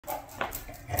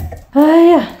哎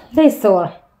呀，累死我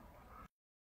了！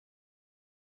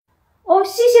哦，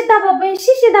谢谢大宝贝，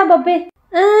谢谢大宝贝。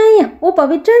哎呀，我宝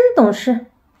贝真懂事。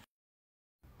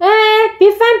哎，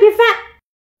别翻别翻，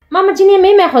妈妈今天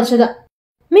没买好吃的，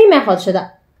没买好吃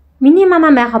的，明天妈妈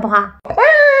买好不好？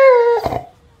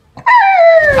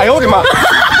哎呦我的妈！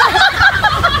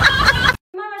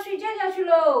妈妈睡觉觉去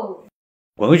喽。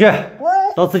滚回去，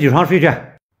到自己床睡去。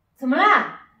怎么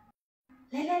啦？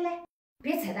来来来，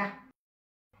别踩他。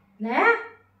来，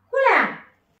过来。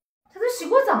他都洗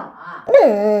过澡了。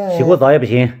洗过澡也不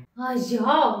行。哎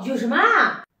呦，有什么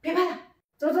啊？别拍他，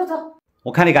走走走。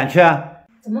我看你敢去啊？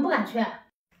怎么不敢去？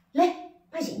来，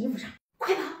把眼衣服上，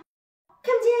快跑！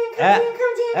看不见，看不见，看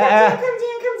不见，看不见，看不见，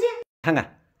看不见。看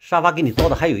看沙发给你糟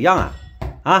的还有样啊！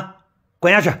啊，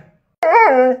滚下去！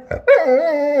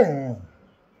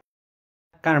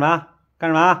干什么？干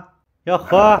什么？要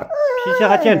喝？脾气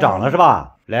还见长了是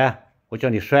吧？来，我叫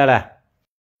你摔来。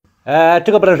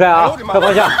这个不能摔啊，快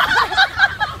放下。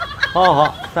好好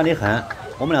好，算你狠，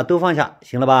我们俩都放下，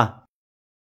行了吧？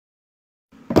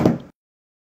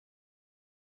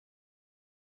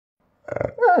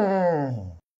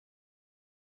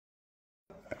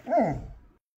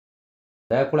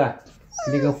来，过来，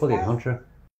给你根火腿肠吃。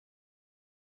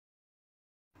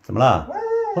怎么了？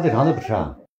火腿肠都不吃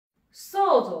啊？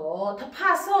扫帚，他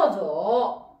怕扫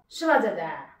帚，是吧，仔仔？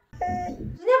人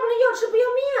家不能要吃不要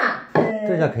命啊！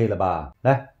这下可以了吧？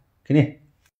来，给你。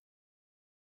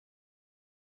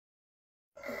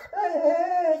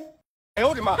哎呦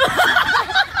我的妈！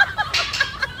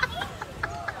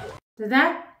仔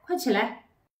仔，快起来，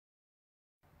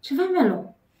吃饭饭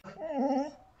喽。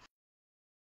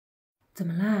怎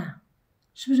么啦？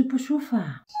是不是不舒服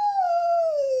啊？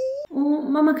哦，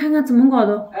妈妈看看怎么搞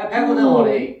的。哎，排骨炖好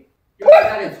嘞，要不要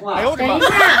加点葱啊？哎呦我的妈！等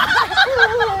一下。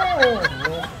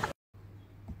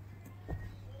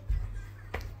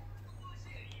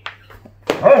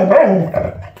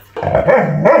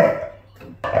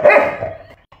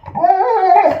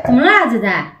怎么啦，仔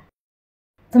仔？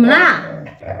怎么啦？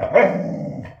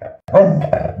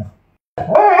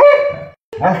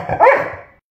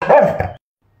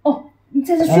哦，你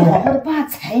在这睡好好的，爸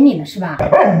踩你了是吧？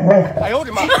哎呦我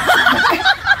的妈！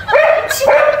欺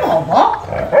负宝宝。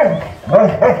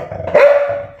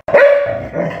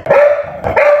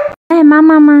爱妈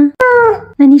妈吗？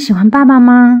那你喜欢爸爸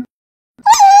吗？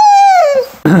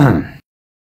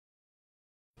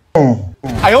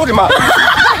哎呦我的妈！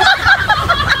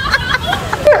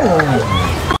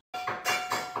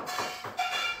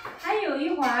还有一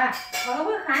会儿，好了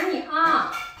会喊你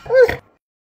啊。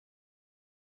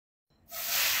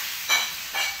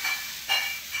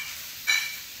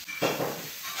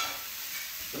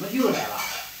怎么又来了？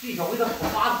这小鬼子跑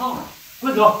8趟了，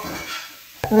滚走！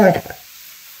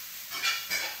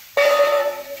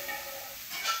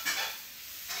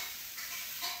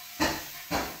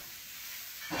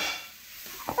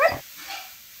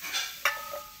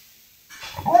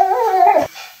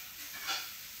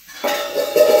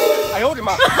哎呦我的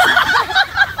妈！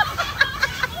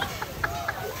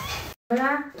怎么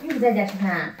啦？又不在家吃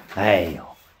饭？哎呦，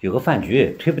有个饭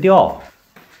局推不掉。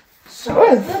少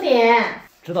喝点。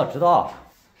知道知道。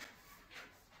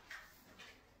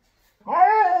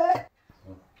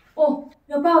哦，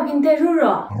要爸爸给你带肉肉。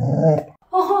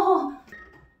好好好。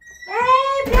哎，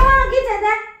别忘了给仔仔。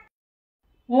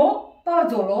哦，爸爸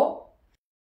走喽。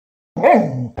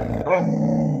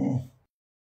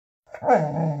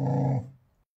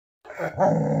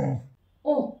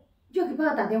哦，要给爸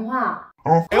爸打电话。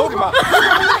哎呦我的妈！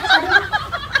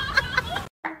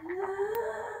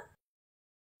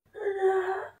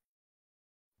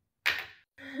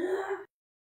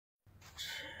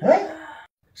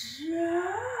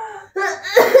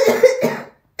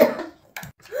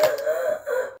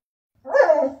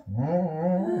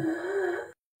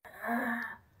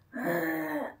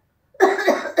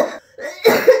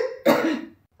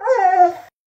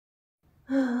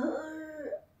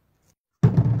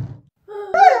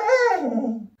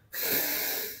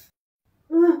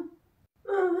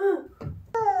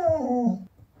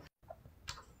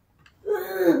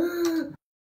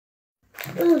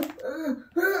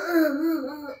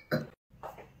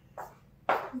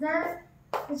仔，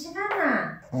你吃饭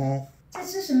呢？在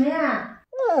吃什么呀？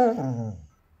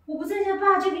我不在家，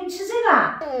爸就给你吃这个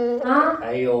啊？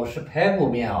哎呦，是排骨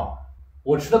面哦，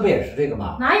我吃的不也是这个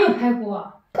吗？哪有排骨？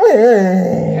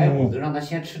排骨都让他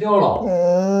先吃掉了。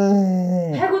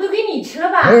排骨都给你吃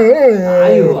了吧？哪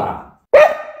有啊？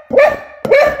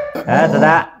哎，仔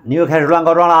仔，你又开始乱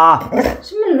告状了啊！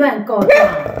什么乱告状？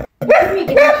我不会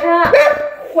给他吃，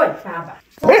坏爸爸。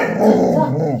走走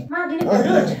走，妈给你烤肉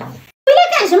吃。回来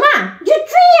干什么？你去追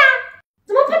呀？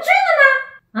怎么不追呢？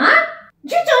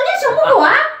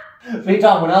睡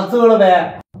丈母娘走了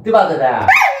呗，对吧，仔仔？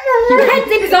你还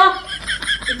这个手，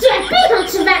居然背上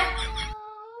吃饭！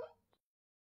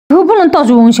以后不能到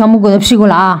处闻小母狗的屁股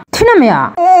了啊！听到没有？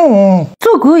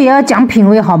做狗也要讲品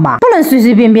味好吗？不能随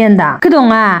随便便的，可懂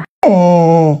啊？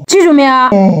记住没有？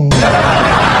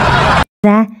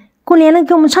来，过年了，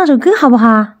给我们唱首歌好不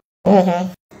好？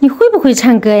你会不会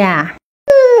唱歌呀？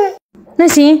那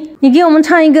行，你给我们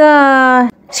唱一个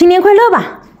新年快乐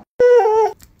吧。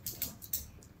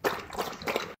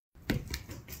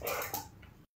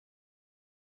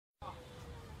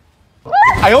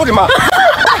哎呦我的妈！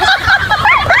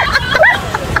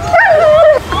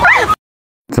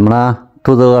怎么了？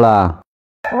肚子饿了？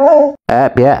哎，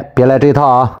别来这一套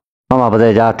啊！妈妈不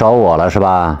在家找我了是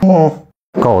吧？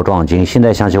告状精，现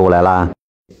在想起我来了，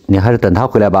你还是等他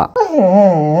回来吧。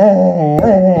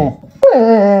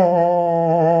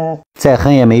再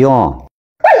狠也没用。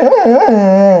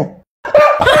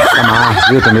干嘛？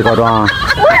又准备告状？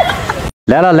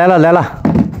来了！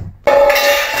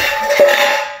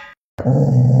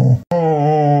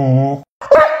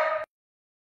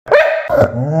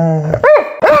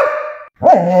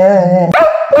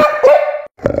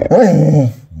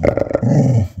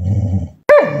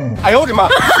哎呦我的妈！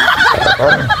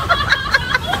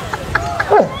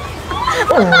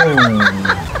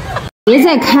别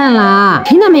再看了啊，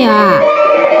听到没有啊？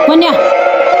关掉。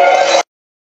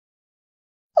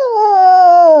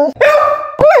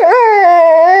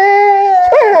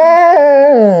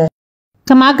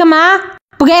干嘛？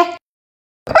不给？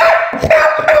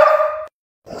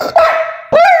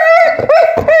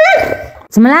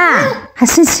怎么啦？还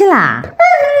生气啦？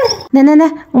来，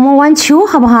我们玩球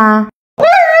好不好？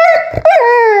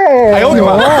哎呦我的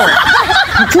妈！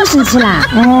还真生气啦？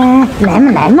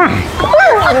来嘛！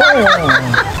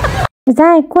仔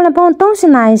仔，过来帮我东西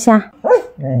拿一下。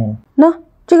喏，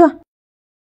这个。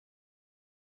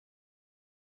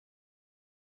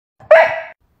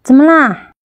怎么啦？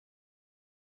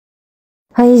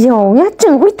哎呦呀，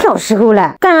真会挑时候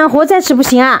了，干完活再吃不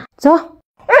行啊！走。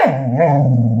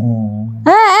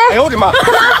哎呦我的妈！干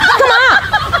嘛？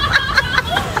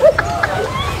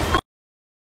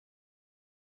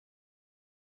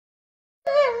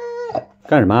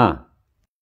干什么？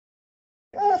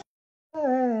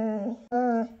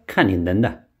看你能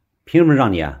的，凭什么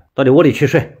让你啊？到你窝里去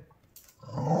睡。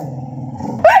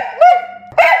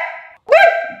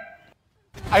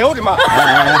哎呦我的妈！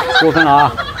哎，过分了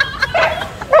啊！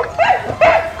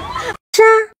吃啊？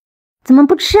怎么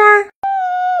不吃啊？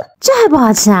这还不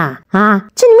好吃啊？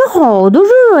这里面好多肉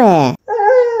肉哎！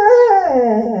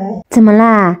怎么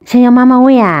啦？想要妈妈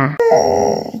喂啊？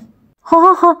好，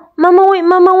妈妈喂，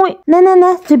来，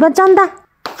嘴巴张大。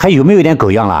还有没有点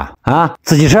狗样了啊？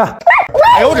自己吃。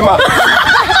哎呦我的妈！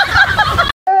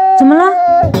怎么了？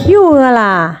又饿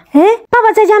了？哎，爸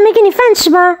爸在家没给你饭吃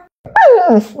吧？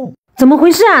怎么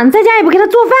回事啊？你在家也不给他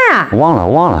做饭啊？忘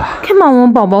了。看把我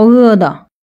们宝宝饿的，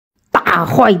大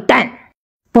坏蛋！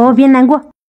宝宝别难过，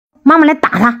妈妈来打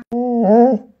他。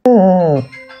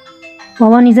宝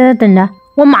宝你在这等着，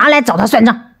我马上来找他算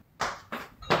账。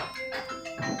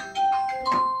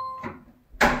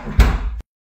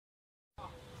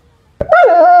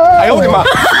哎呦我的妈！